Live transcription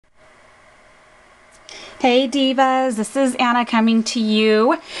Hey Divas, this is Anna coming to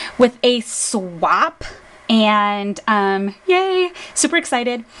you with a swap and yay, super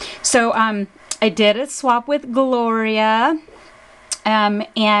excited. So I did a swap with Gloria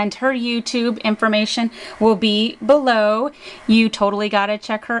and her YouTube information will be below. You totally gotta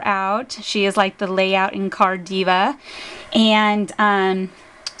check her out. She is like the layout and card diva. And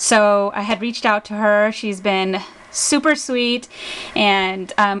so I had reached out to her. She's been super sweet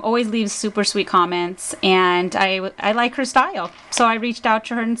and always leaves super sweet comments, and I like her style, so I reached out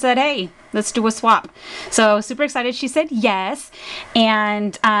to her and said, hey, let's do a swap. So super excited she said yes,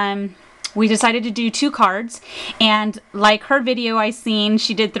 and we decided to do 2 cards, and like her video I seen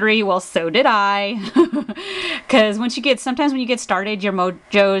she did 3. Well, so did I, because sometimes when you get started your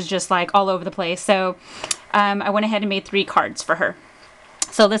mojo's just like all over the place. So I went ahead and made 3 cards for her.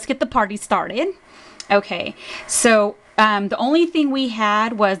 So let's get the party started. Okay, so the only thing we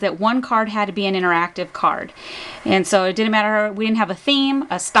had was that one card had to be an interactive card. And so it didn't matter, we didn't have a theme,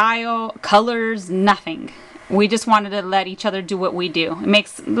 a style, colors, nothing. We just wanted to let each other do what we do. It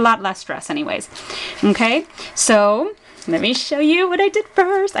makes a lot less stress anyways. Okay, so let me show you what I did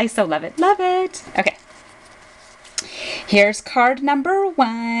first. I so love it, love it. Okay. Here's card number 1.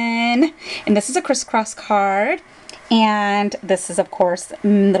 And this is a crisscross card. And this is, of course,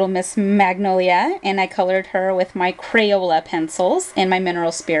 Little Miss Magnolia, and I colored her with my Crayola pencils and my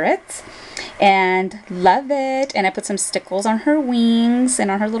Mineral Spirits, and love it. And I put some stickles on her wings and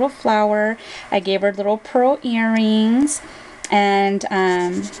on her little flower. I gave her little pearl earrings, and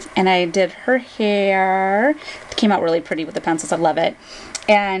I did her hair. It came out really pretty with the pencils. I love it.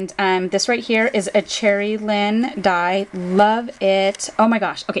 And this right here is a Cherry Lynn die. Love it. Oh my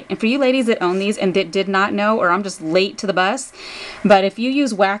gosh. Okay, and for you ladies that own these and that did not know, or I'm just late to the bus, but if you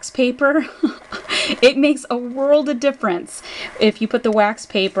use wax paper, it makes a world of difference if you put the wax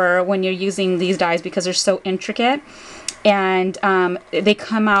paper when you're using these dies, because they're so intricate, and they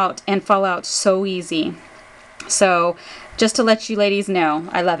come out and fall out so easy. So just to let you ladies know,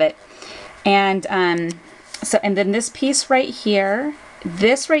 I love it. And and then this piece right here,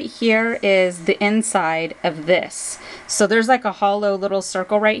 this right here is the inside of this. So there's like a hollow little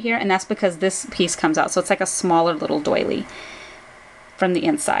circle right here, and that's because this piece comes out. So it's like a smaller little doily from the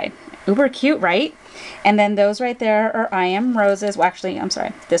inside. Uber cute, right? And then those right there are I Am Roses. Well, actually, I'm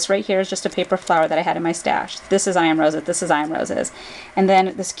sorry. This right here is just a paper flower that I had in my stash. This is I Am Roses. This is I Am Roses. And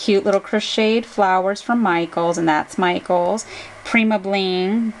then this cute little crocheted flowers from Michael's, and that's Michael's. Prima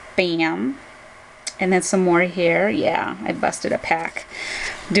Bling, bam. And then some more here. Yeah, I busted a pack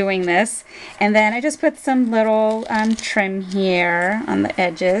doing this. And then I just put some little trim here on the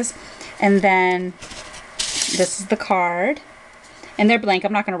edges. And then this is the card. And they're blank.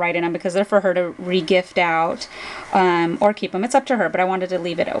 I'm not going to write in them because they're for her to re-gift out or keep them. It's up to her, but I wanted to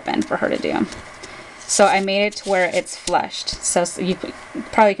leave it open for her to do. So I made it to where it's flushed. So you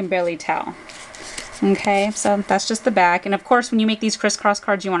probably can barely tell. Okay, so that's just the back. And of course, when you make these crisscross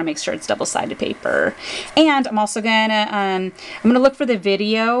cards, you want to make sure it's double-sided paper. And I'm also gonna I'm gonna look for the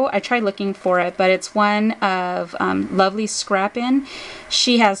video. I tried looking for it, but it's one of Luvleescrappin.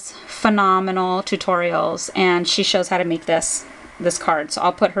 She has phenomenal tutorials, and she shows how to make this card. So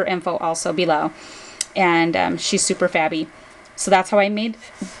I'll put her info also below. And she's super fabby. So that's how I made.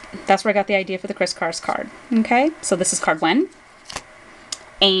 That's where I got the idea for the crisscross card. Okay, so this is card 1.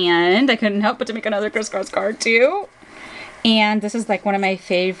 And I couldn't help but to make another crisscross card too. And this is like one of my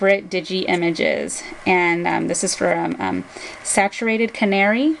favorite digi images. And this is for Saturated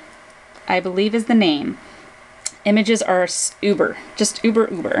Canary, I believe is the name. Images are uber, just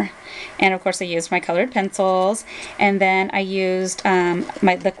uber. And of course I used my colored pencils. And then I used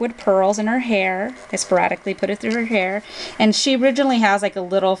my liquid pearls in her hair. I sporadically put it through her hair. And she originally has like a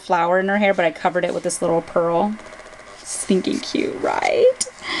little flower in her hair, but I covered it with this little pearl. Stinking cute, right?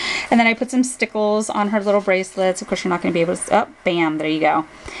 And then I put some stickles on her little bracelets. Of course, you're not going to be able to... Oh, bam, there you go.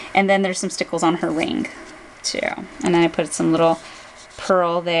 And then there's some stickles on her ring, too. And then I put some little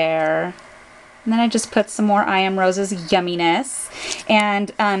pearl there. And then I just put some more I Am Roses yumminess.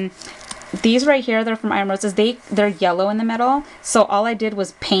 And these right here, they're from I Am Roses. They're yellow in the middle. So all I did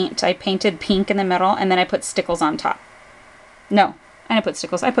was paint. I painted pink in the middle, and then I put stickles on top. No, I didn't put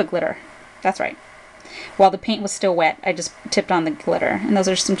stickles. I put glitter. That's right. While the paint was still wet, I just tipped on the glitter. And those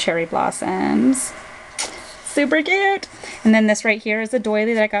are some cherry blossoms. Super cute. And then this right here is a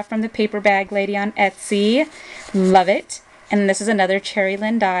doily that I got from the paper bag lady on Etsy. Love it. And this is another Cherry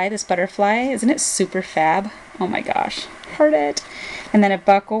Lynn die, this butterfly. Isn't it super fab? Oh my gosh. Heard it. And then a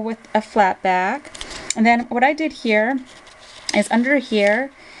buckle with a flat back. And then what I did here is under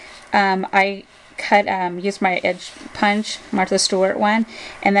here, I cut, used my edge punch, Martha Stewart one,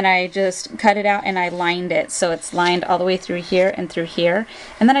 and then I just cut it out and I lined it. So it's lined all the way through here and through here.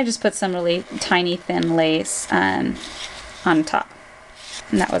 And then I just put some really tiny thin lace on top.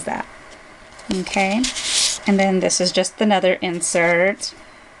 And that was that. Okay. And then this is just another insert.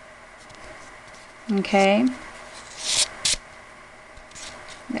 Okay.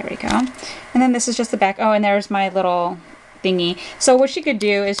 There we go. And then this is just the back. Oh, and there's my little thingy. So what she could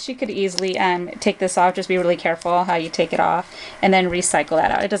do is she could easily take this off. Just be really careful how you take it off, and then recycle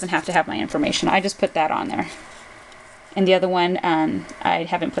that out. It doesn't have to have my information. I just put that on there. And the other one, I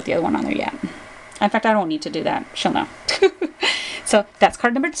haven't put the other one on there yet. In fact, I don't need to do that. She'll know. So that's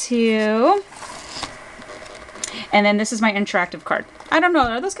card number 2. And then this is my interactive card. I don't know.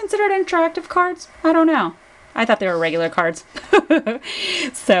 Are those considered interactive cards? I don't know. I thought they were regular cards.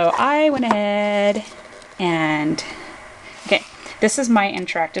 So I went ahead and... Okay, this is my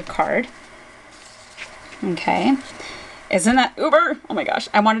interactive card. Okay. Isn't that uber? Oh my gosh.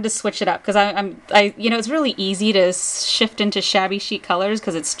 I wanted to switch it up because you know, it's really easy to shift into shabby chic colors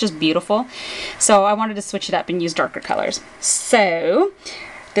because it's just beautiful. So I wanted to switch it up and use darker colors. So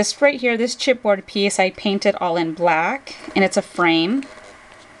this right here, this chipboard piece, I painted all in black, and it's a frame.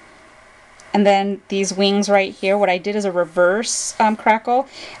 And then these wings right here, what I did is a reverse crackle.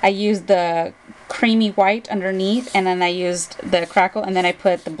 I used the creamy white underneath, and then I used the crackle, and then I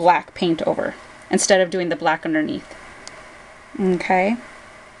put the black paint over instead of doing the black underneath. Okay.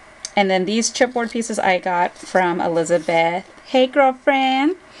 And then these chipboard pieces I got from Elizabeth. Hey,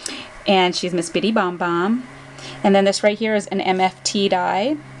 girlfriend. And she's Miss Bitty Bomb Bomb. And then this right here is an MFT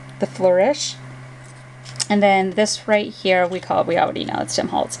die, the Flourish. And then this right here, we already know it's Tim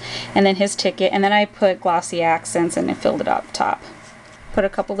Holtz. And then his ticket. And then I put glossy accents and I filled it up top. Put a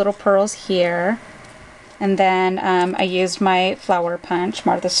couple little pearls here. And then I used my flower punch,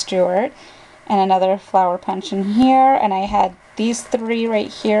 Martha Stewart. And another flower punch in here. And I had these 3 right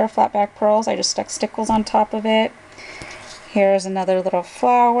here, flat back pearls. I just stuck stickles on top of it. Here's another little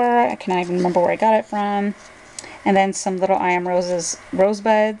flower. I cannot even remember where I got it from. And then some little I Am Roses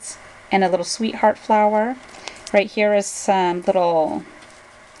rosebuds. And a little sweetheart flower. Right here is some little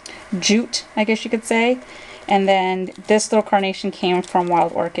jute, I guess you could say. And then this little carnation came from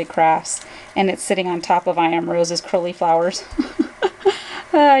Wild Orchid Crafts. And it's sitting on top of I Am Rose's curly flowers.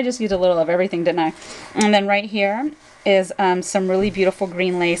 I just used a little of everything, didn't I? And then right here is some really beautiful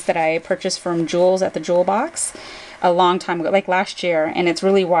green lace that I purchased from Jewels at the Jewel Box a long time ago, like last year, and it's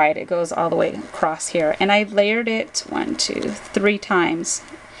really wide. It goes all the way across here. And I layered it 1, 2, 3 times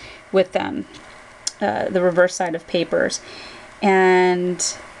with the reverse side of papers. And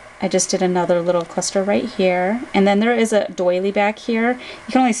I just did another little cluster right here. And then there is a doily back here.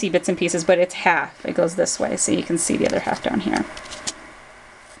 You can only see bits and pieces, but it's half. It goes this way, so you can see the other half down here.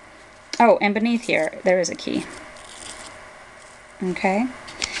 Oh, and beneath here, there is a key. Okay.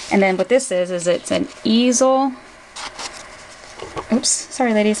 And then what this is it's an easel. Oops,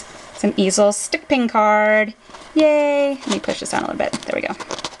 sorry ladies. It's an easel stick pin card. Yay! Let me push this down a little bit. There we go.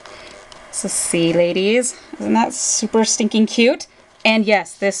 So see, ladies, isn't that super stinking cute? And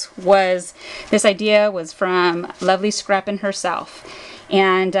yes, this idea was from Luvleescrappin herself.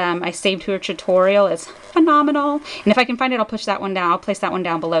 And I saved her tutorial. It's phenomenal. And if I can find it, I'll push that one down. I'll place that one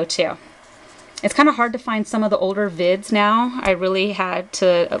down below too. It's kind of hard to find some of the older vids now. I really had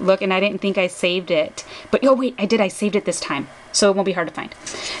to look, and I didn't think I saved it. But, oh wait, I did. I saved it this time. So it won't be hard to find.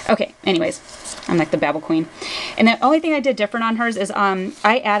 Okay, anyways, I'm like the babble queen. And the only thing I did different on hers is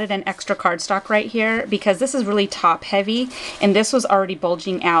I added an extra cardstock right here because this is really top heavy, and this was already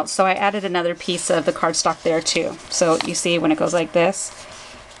bulging out. So I added another piece of the cardstock there too. So you see when it goes like this.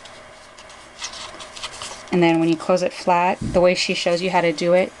 And then when you close it flat, the way she shows you how to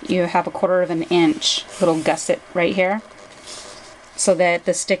do it, you have 1/4 of an inch little gusset right here. So that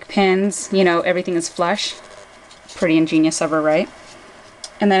the stick pins, you know, everything is flush. Pretty ingenious of her, right?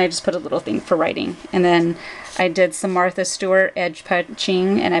 And then I just put a little thing for writing. And then I did some Martha Stewart edge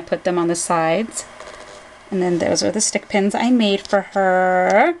punching, and I put them on the sides. And then those are the stick pins I made for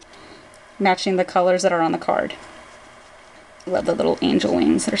her, matching the colors that are on the card. Love the little angel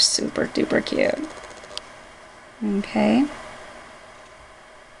wings. They're super duper cute. Okay,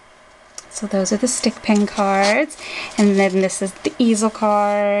 so those are the stick pin cards, and then this is the easel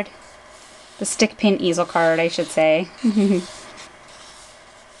card, the stick pin easel card, I should say. Isn't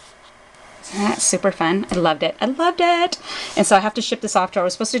that super fun? I loved it. I loved it. And so I have to ship this off to her. I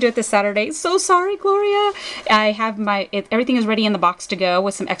was supposed to do it this Saturday. So sorry, Gloria. I have everything is ready in the box to go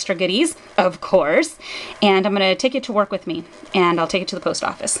with some extra goodies, of course, and I'm going to take it to work with me, and I'll take it to the post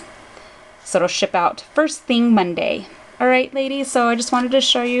office. So it'll ship out first thing Monday. All right, ladies, so I just wanted to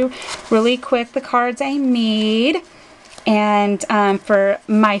show you really quick the cards I made. And for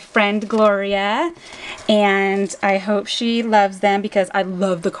my friend Gloria, and I hope she loves them because I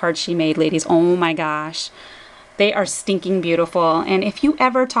love the cards she made, ladies. Oh my gosh, they are stinking beautiful. And if you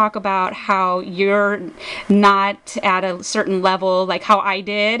ever talk about how you're not at a certain level like how I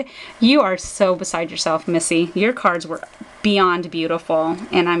did, you are so beside yourself, Missy. Your cards were beyond beautiful,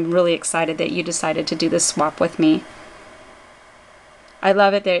 and I'm really excited that you decided to do this swap with me. I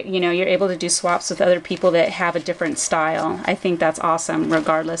love it that, you know, you're able to do swaps with other people that have a different style. I think that's awesome,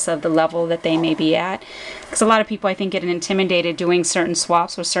 regardless of the level that they may be at. Because a lot of people, I think, get intimidated doing certain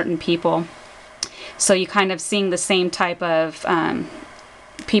swaps with certain people. So you kind of seeing the same type of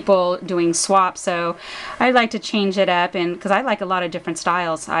people doing swaps. So I like to change it up, and because I like a lot of different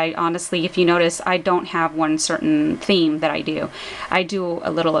styles. I honestly, if you notice, I don't have one certain theme that I do. I do a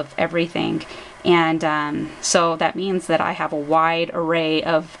little of everything. And so that means that I have a wide array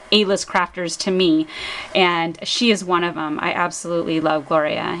of A-list crafters to me, and she is one of them. I absolutely love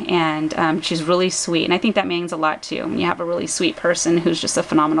Gloria, and she's really sweet, and I think that means a lot too. You have a really sweet person who's just a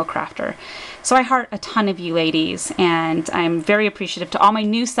phenomenal crafter. So I heart a ton of you ladies, and I'm very appreciative to all my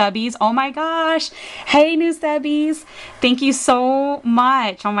new subbies. Oh my gosh, hey new subbies, thank you so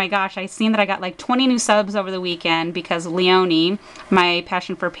much. Oh my gosh, I've seen that I got like 20 new subs over the weekend because Leonie, my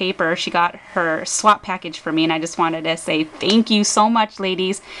passion for paper, she got her swap package for me, and I just wanted to say thank you so much,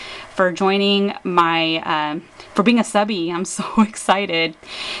 ladies, for joining my for being a subby. I'm so excited.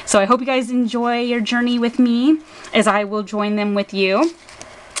 So I hope you guys enjoy your journey with me as I will join them with you,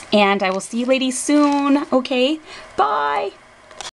 and I will see you ladies soon. Okay, bye.